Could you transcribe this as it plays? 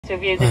to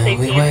view the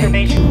safety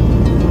information.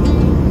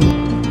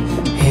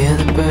 Hear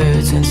the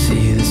birds and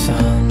see the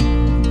sun.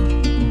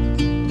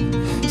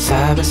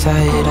 Side by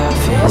side our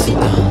fears are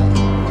done.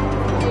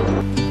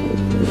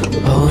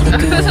 Oh, the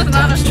good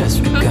times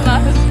just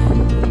begun.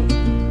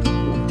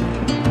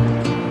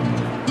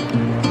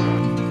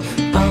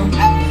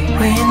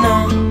 We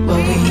know what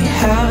we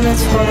have,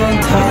 let's hold on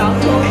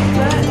tight.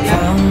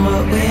 Found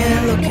what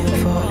we're looking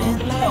for in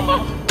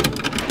life.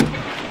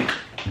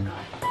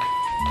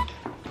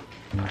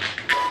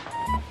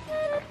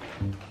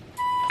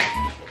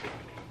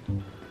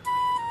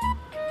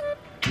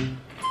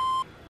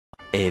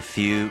 A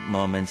few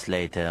moments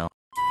later.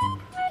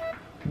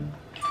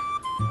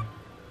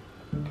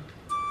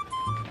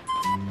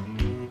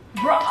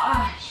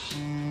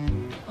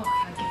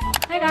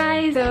 Hi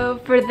guys! So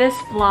for this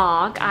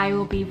vlog, I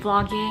will be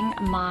vlogging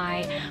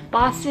my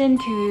Boston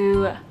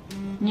to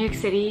New York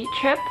City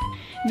trip.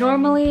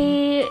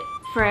 Normally,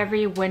 for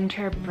every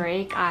winter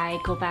break, I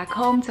go back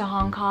home to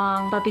Hong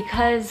Kong, but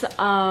because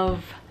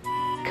of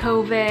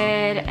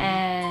COVID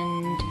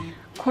and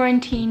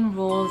quarantine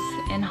rules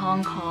in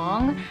Hong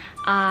Kong,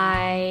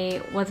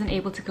 I wasn't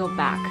able to go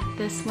back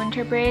this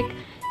winter break.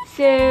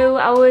 So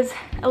I was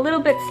a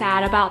little bit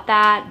sad about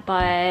that,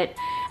 but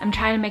I'm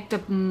trying to make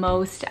the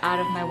most out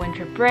of my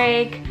winter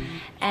break.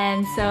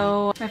 And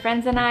so my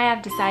friends and I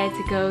have decided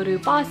to go to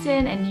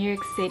Boston and New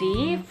York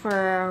City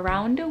for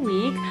around a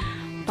week.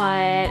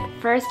 But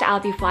first I'll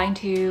be flying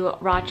to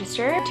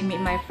Rochester to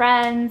meet my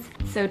friends.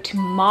 So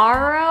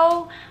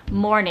tomorrow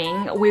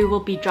morning we will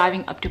be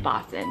driving up to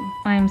Boston.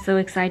 I'm so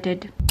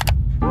excited.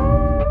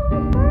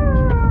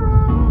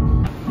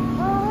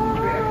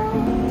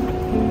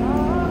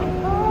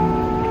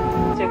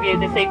 To view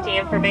the safety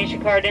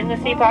information card in the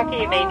seat pocket,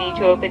 you may need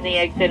to open the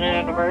exit in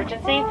an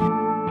emergency.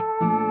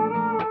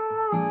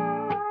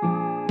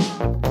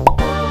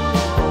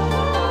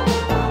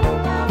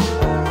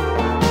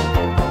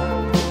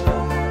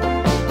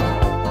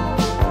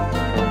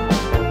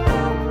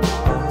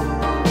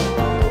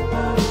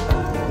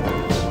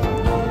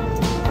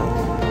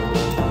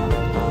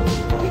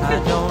 I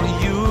don't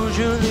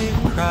usually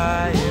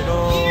cry at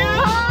all,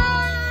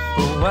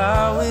 but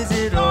wow, is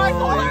it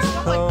always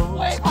close?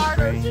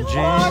 Ranging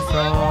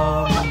from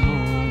a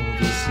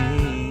movie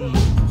scene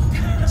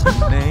to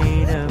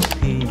made of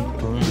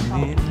people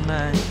in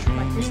my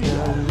dreams. The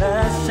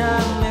last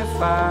time, if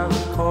I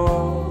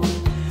recall,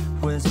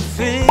 was a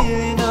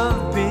feeling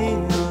of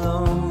being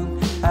alone.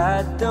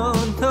 I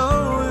don't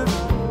know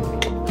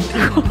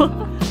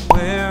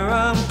where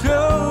I'm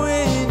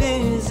going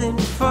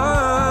isn't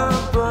far,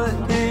 but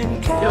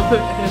in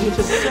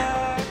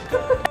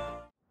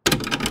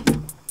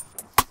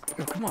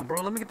Yo, come on,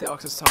 bro. Let me get the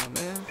Oxus time,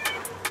 man.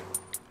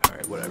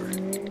 Alright, whatever.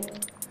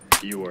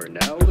 You are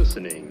now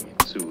listening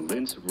to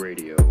Lin's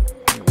Radio.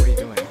 Hey, what are you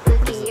doing?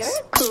 What is this? You're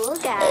a cool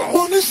guy.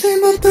 wanna see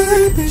my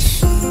baby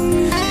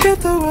soon. Get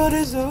the world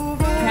is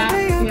over.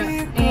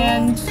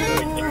 And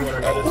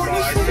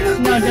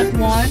no, just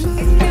one.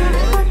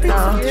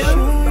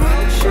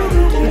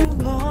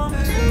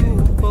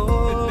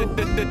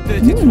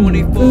 The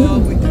 24,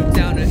 we took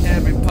down to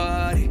every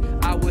party.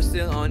 I was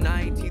still on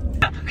 19.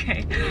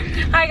 Okay.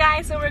 Hi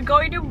guys, so we're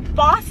going to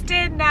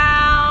Boston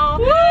now.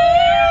 Woo!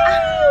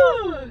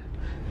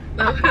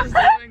 That was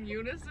in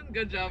unison.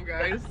 Good job,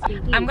 guys.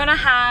 I'm gonna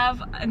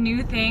have a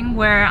new thing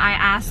where I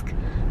ask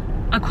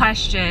a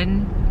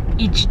question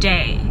each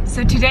day.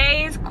 So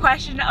today's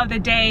question of the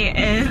day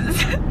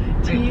is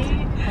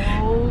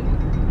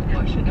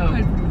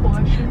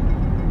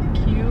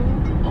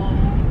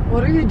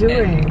What are you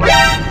doing?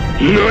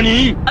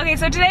 Okay,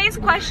 so today's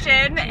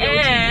question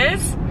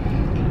is,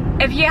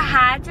 if you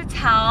had to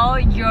tell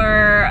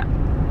your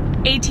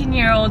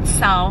 18-year-old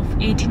self,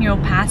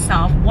 18-year-old past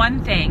self,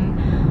 one thing,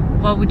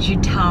 what would you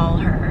tell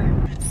her?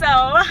 So,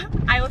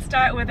 I will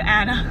start with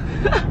Anna.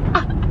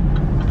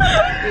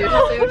 You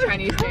just say a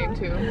Chinese name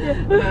too.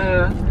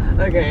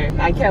 Okay,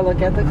 I can't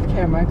look at the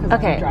camera because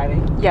I'm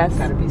driving. Yes.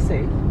 Gotta be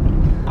safe.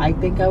 I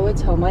think I would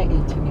tell my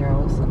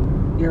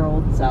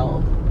 18-year-old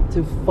self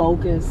to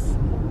focus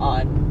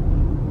on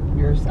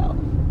yourself.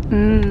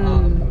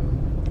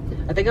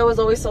 I think I was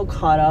always so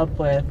caught up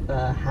with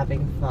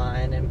having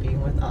fun and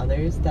being with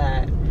others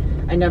that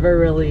I never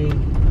really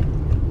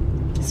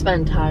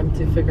spent time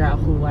to figure out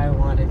who I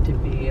wanted to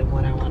be and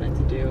what I wanted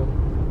to do.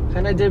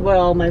 Kind of did what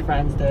all my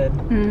friends did.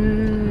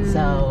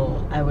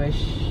 So I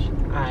wish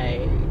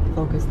I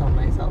focused on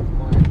myself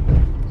more.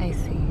 I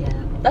see. Yeah,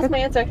 that's my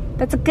answer.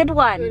 That's a good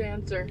one. Good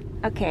answer.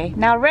 Okay,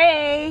 now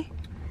Ray.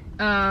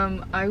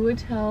 I would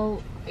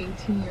tell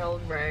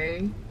 18-year-old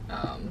Ray,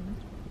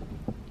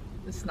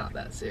 it's not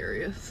that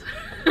serious.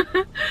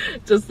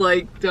 Just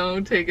like,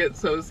 don't take it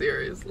so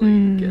seriously.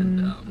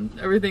 And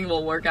everything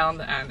will work out in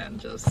the end, and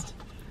just,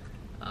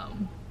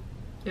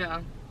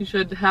 yeah, you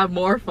should have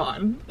more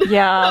fun.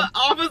 Yeah.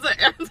 Opposite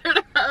answer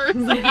to hers.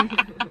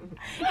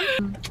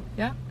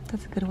 Yeah.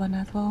 That's a good one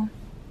as well.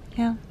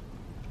 Yeah.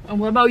 And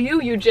what about you,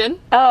 Yujin?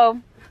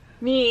 Oh,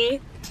 me.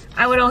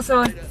 I would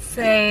also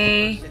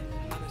say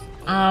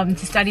to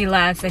study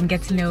less and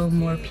get to know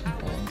more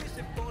people.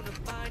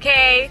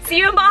 Okay, see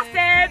you in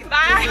Boston.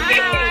 Bye.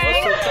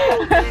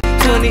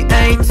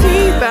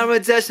 2018, found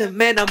redemption,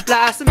 man, I'm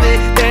blossoming.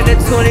 Then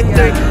at 23,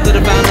 thought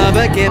I found love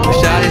again, but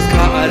shot is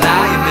called a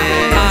lion,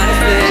 man.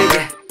 Honestly,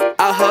 yeah,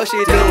 I hope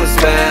she doing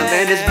swell,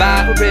 man, this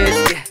virus,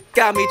 yeah,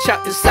 got me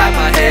trapped inside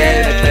my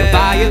head, I play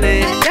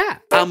violin, yeah.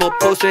 I'm a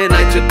poster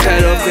like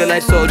Geppetto, feel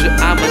like soldier,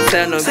 I'm a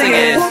tenor,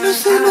 singing. Wanna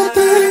see my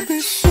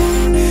baby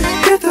soon,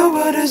 get the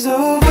word is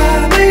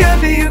over, may I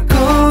be your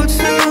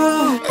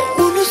go-to.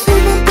 Wanna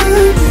see my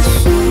baby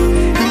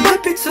soon, it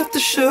might be tough to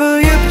show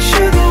you, but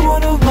you're the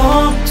one I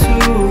want to.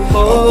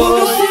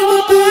 Wanna see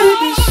my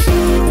baby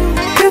soon,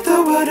 get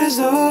the word is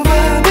over,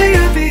 may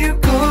I be your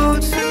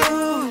go-to.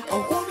 I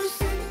wanna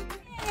see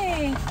my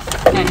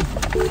Okay,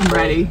 I'm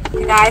ready.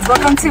 Hey guys,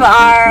 welcome to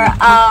our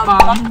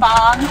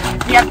mukbang.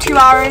 We have 2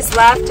 hours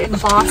left in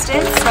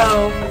Boston,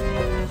 so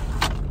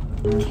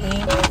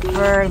came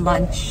for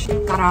lunch.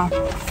 Got our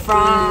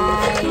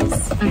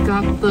fries. I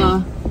got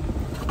the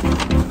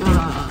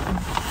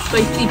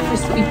spicy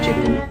crispy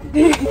chicken.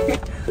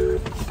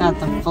 Got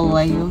the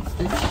filet of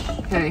fish.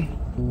 Okay,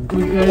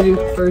 we're gonna do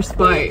first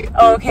bite.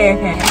 Oh,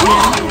 okay.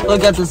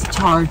 Look at this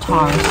tartar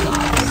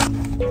sauce.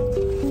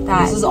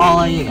 This is all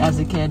I ate as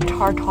a kid.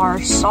 Tartar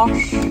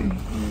sauce.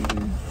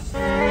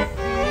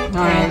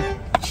 Alright.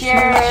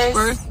 Cheers.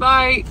 First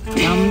bite.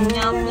 Yum,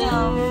 yum,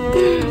 yum.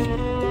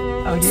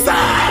 Oh,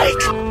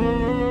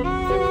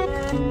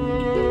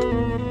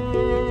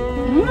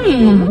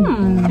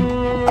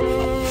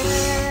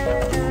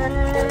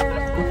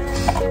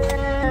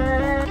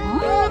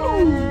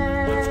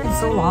 It's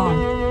so long.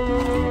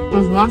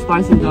 It's not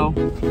spicy though.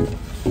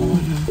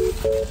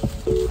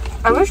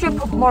 I wish they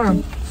put more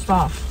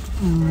stuff.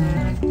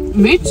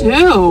 Me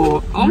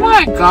too. Oh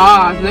my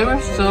gosh, they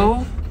were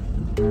so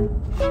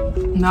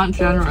not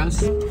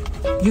generous.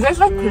 You guys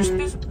like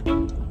crispies?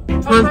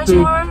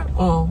 Crispy.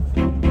 Oh,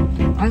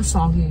 I like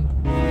soggy.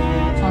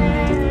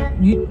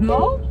 You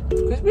know?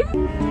 Crispy?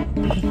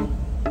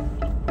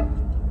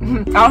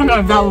 I don't know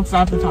if that looks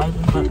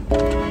appetizing, but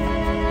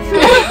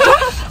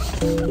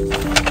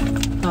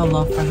I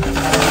love French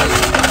fries.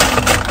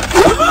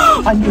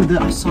 I knew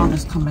that. I saw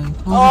this coming.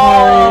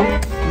 Oh.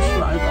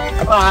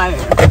 Bye.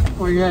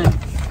 We're good.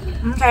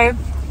 okay.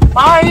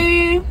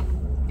 Bye.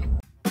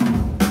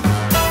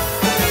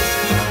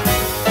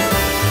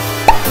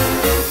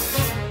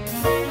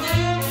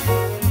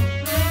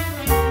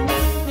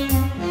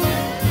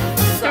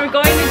 So we're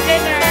going to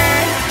dinner.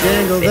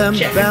 Jingle them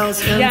bells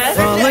and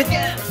frolic.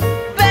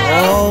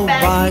 Oh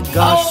my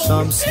gosh,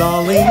 some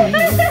stalling.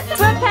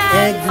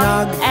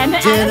 Eggnog, And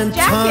gin a and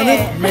jacket.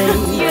 tonic made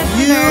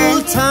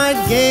Yuletide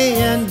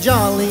gay and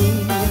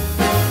jolly.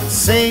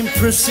 Same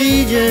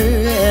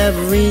procedure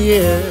every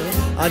year,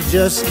 I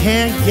just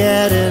can't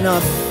get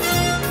enough.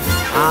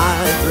 I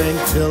drink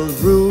till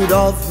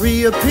Rudolph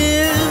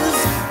reappears,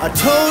 a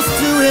toast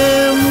to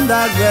him,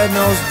 that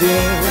red-nosed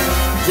dear.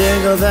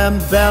 Jingle them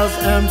bells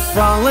and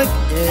frolic,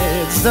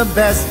 it's the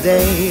best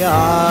day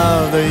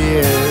of the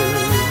year.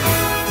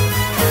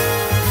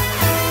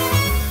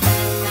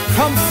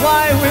 Come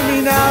fly with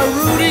me now,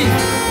 Rudy.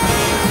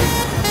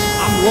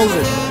 I'm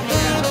loaded.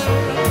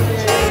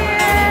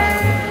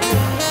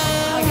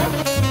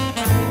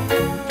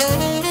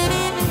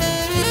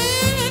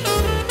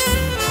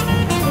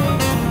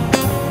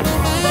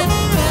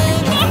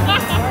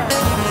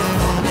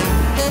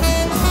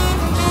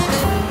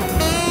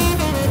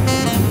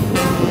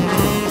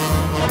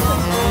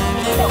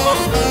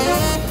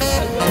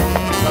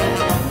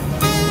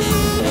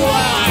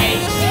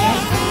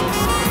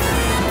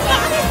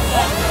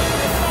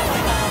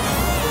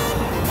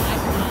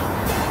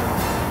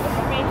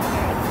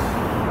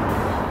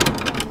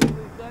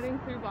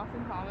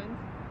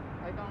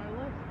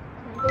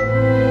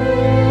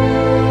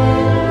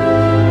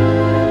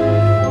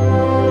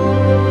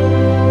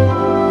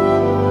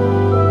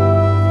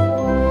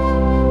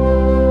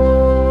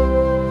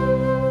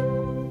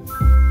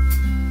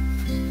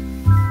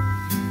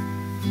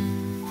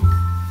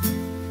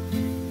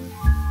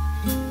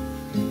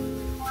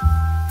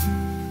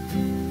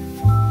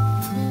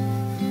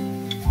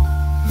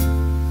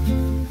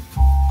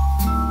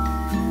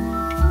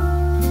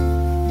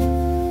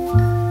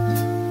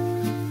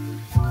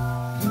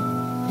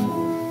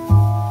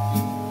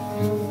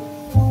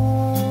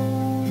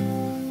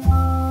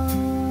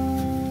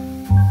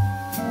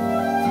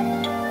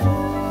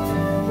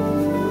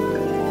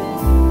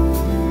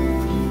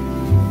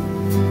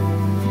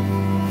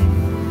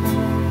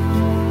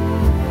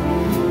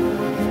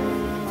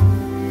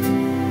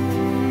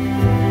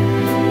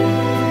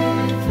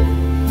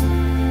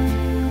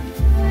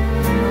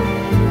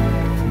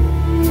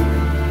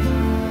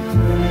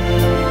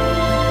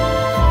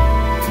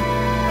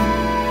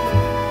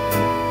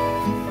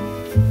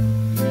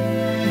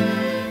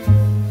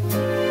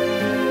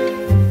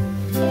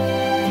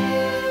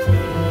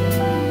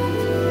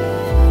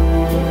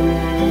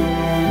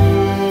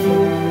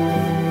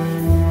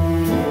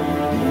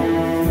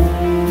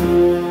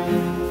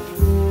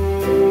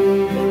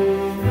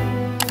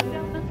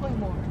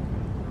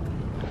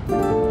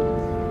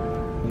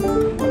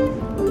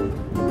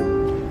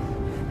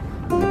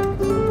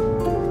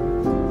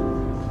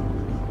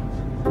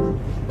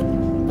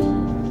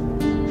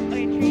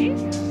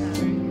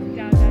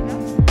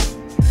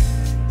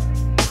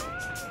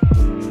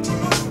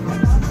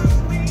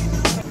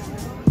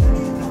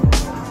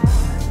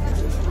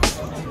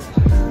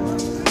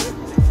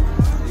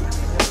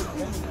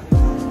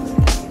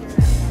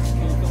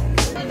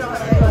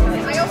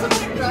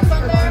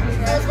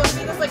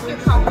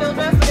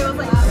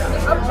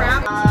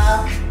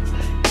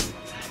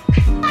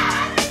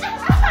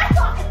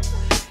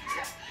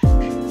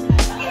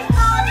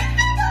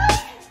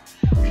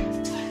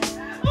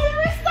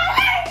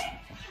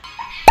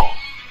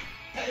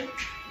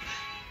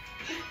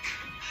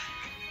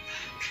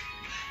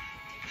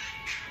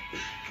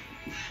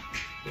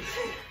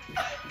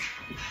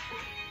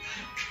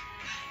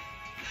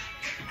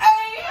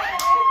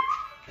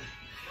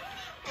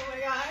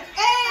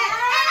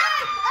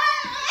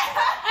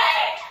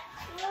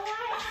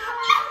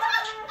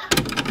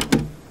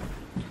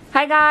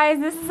 Hi guys,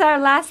 this is our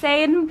last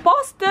day in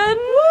Boston.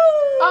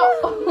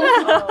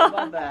 Oh,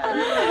 my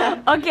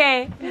bad.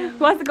 Okay, who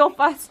wants to go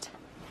first?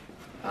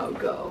 I'll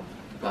go.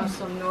 Got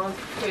some North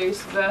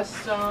Face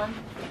vest on,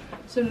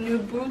 some new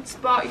boots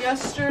bought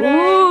yesterday,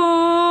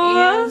 Ooh.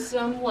 and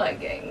some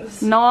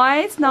leggings.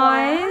 Nice,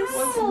 nice.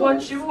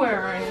 What you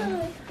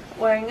wearing?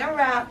 Wearing a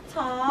wrap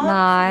top.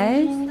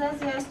 Nice. Jeans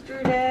as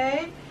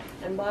yesterday.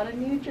 And bought a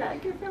new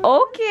jacket from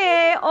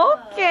Okay,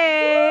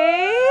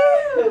 okay.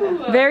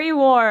 Very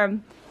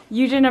warm.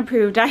 Yujin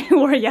approved. I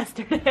wore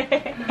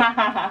yesterday.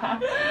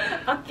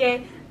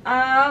 Okay.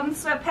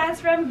 Sweatpants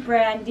from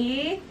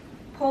Brandy.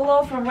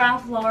 Polo from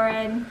Ralph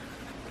Lauren.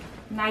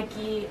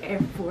 Nike Air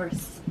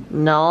Force.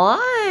 Nice.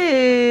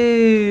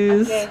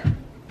 Okay.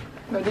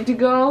 Ready to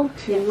go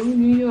to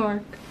New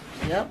York.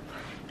 Yep.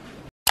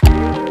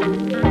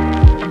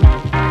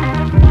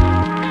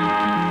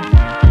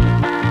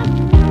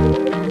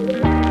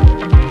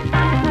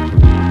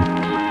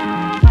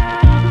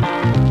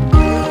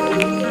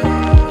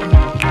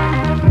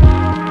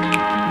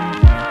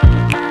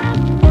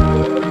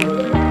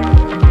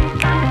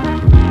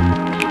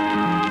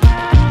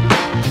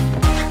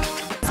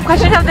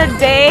 Question of the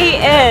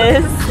day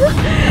is,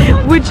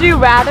 would you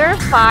rather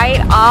fight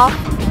off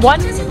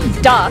one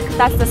duck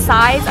that's the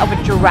size of a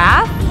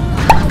giraffe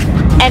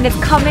and it's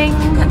coming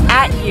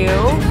at you,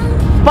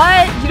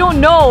 but you don't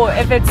know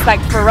if it's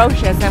like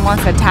ferocious and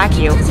wants to attack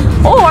you,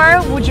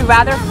 or would you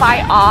rather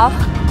fight off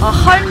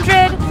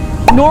 100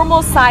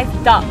 normal sized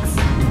ducks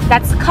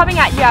that's coming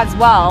at you as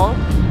well?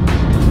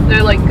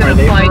 They're like gonna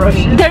fight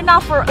me. They're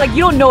not for like,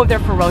 you don't know if they're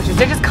ferocious,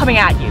 they're just coming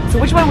at you. So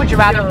which one would you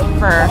rather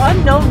prefer?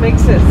 Unknown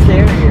makes it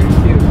scarier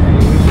too,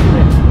 right?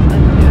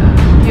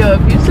 Yo,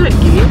 if you said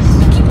geese,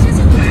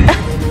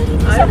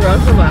 I'd run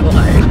for my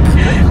life.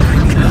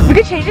 We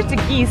could change it to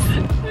geese. I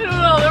don't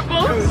know, they're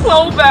both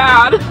so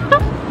bad.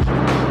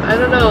 I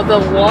don't know, the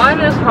one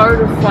is hard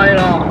to fight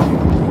off,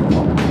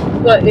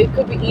 but it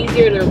could be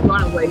easier to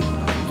run away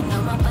from.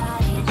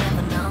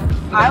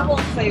 I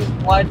will say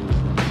one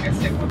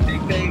if it would be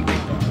big.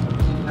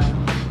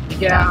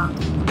 Yeah.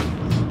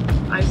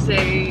 I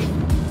say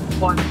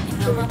one.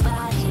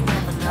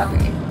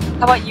 Okay.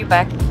 How about you,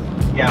 Beck?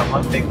 Yeah,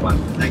 one big one,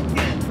 because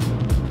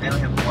I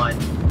only have one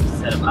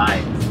set of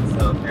eyes,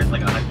 so if there's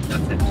like 100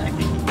 ducks in there, I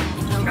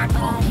can track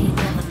them all.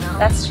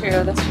 That's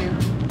true, that's true.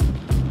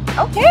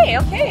 Okay,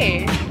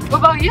 okay. What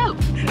about you?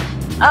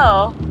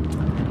 Oh.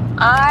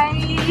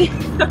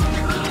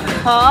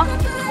 Huh?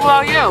 What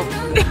about you?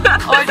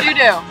 What'd you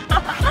do?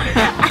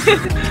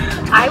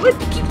 I would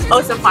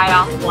also fight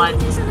off one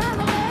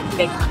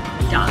big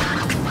duck.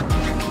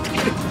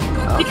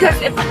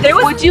 Because if there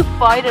was... Would you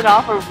fight it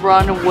off or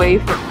run away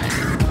from it?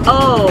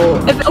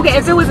 Oh,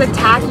 if it was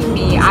attacking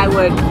me, I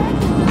would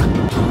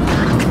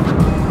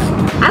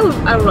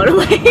run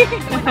away.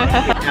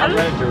 Outrun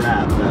a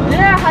giraffe, though.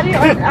 Yeah, how do you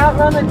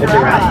outrun a A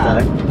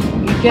giraffe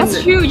duck.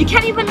 That's true. You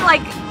can't even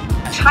like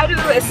try to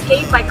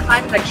escape by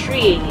climbing a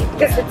tree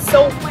because it's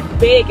so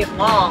big and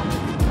long.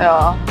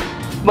 Yeah.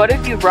 What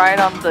if you ride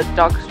on the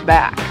duck's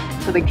back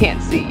so they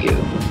can't see you?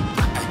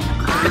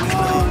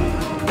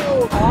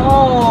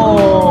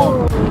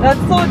 Oh, that's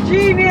so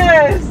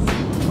genius!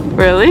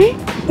 Really?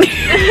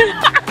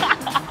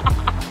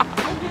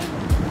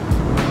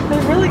 They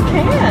really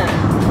can.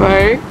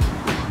 Right?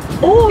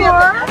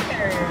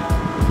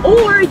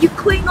 Or you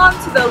cling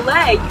onto the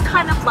leg. You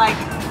kind of like.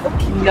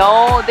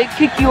 No, they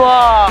kick you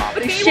off.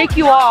 They shake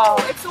you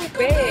off. It's so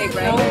big,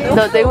 right?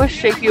 No, they will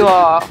shake you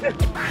off.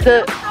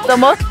 The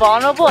most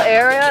vulnerable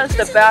area is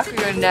the back of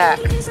your neck.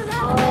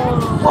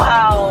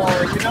 Wow,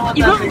 you know what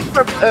that means?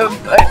 From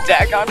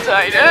Attack on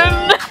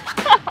Titan.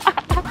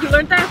 You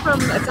learned that from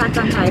Attack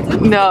on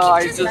Titan? No,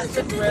 I That's just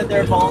just where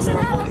they're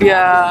vulnerable.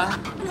 yeah.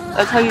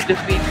 That's how you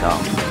defeat them.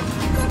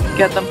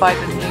 Get them by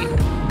the knee.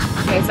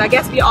 Okay, so I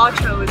guess we all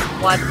chose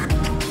one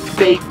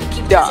Big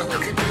duck.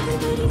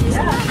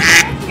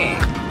 Okay.